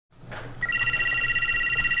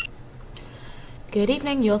Good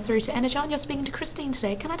evening, you're through to Energon. You're speaking to Christine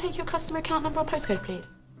today. Can I take your customer account number or postcode, please?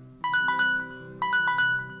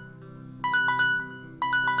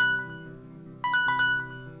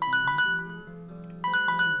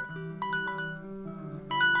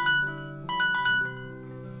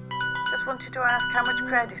 Just wanted to ask how much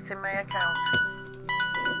credit's in my account.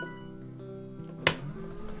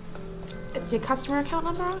 It's your customer account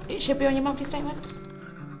number. It should be on your monthly statements.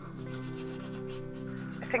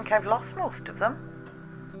 I think I've lost most of them.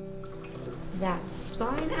 That's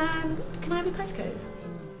fine. And can I have your postcode?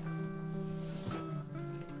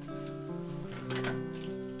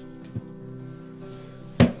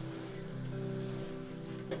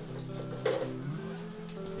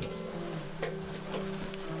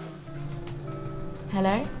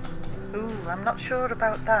 Hello? Ooh, I'm not sure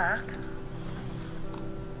about that.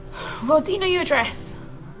 Well, do you know your address?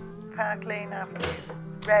 Park Lane Avenue,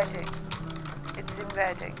 Reading. It's in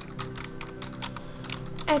Reading.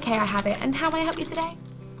 Okay, I have it. And how may I help you today?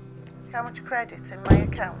 How much credit's in my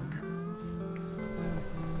account?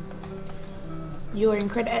 You're in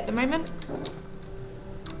credit at the moment.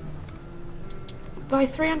 By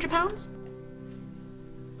 £300?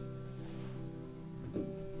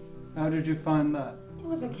 How did you find that? It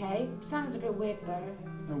was okay. Sounded a bit weird though.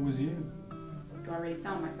 That was you. Do I really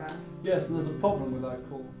sound like that? Yes, and there's a problem with that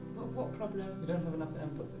call. What problem? You don't have enough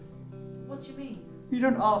empathy. What do you mean? You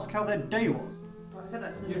don't ask how their day was. Well, I said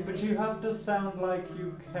that to them. But you have to sound like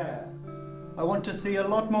you care. I want to see a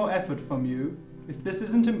lot more effort from you. If this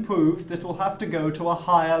isn't improved, this will have to go to a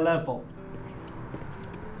higher level.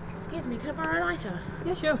 Excuse me, can I borrow a lighter?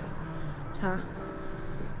 Yeah, sure. Ta.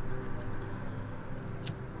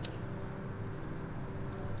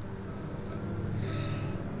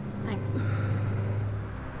 Thanks.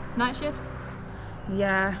 Night shifts?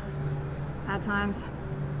 Yeah. Bad times.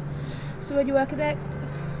 So where do you work at next?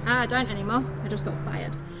 I don't anymore. I just got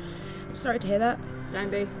fired. Sorry to hear that.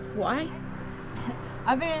 Don't be. Why?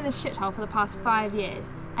 I've been in this shithole for the past 5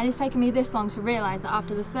 years, and it's taken me this long to realise that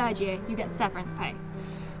after the 3rd year, you get severance pay.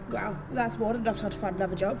 Wow, that's more than enough time to find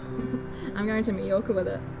another job. I'm going to Mallorca with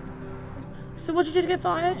it. So what did you do to get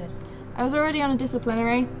fired? I was already on a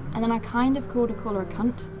disciplinary, and then I kind of called a caller a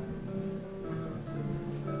cunt.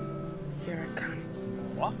 You're a cunt.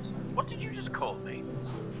 What? What did you just call me?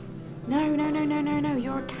 No,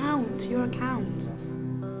 your account,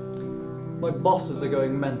 My bosses are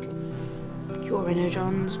going mental. You're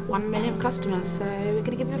Energon's 1 million customers, so we're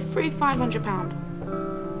gonna give you a free £500.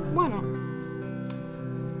 Why not?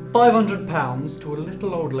 £500 to a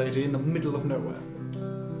little old lady in the middle of nowhere.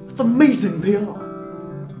 It's amazing PR.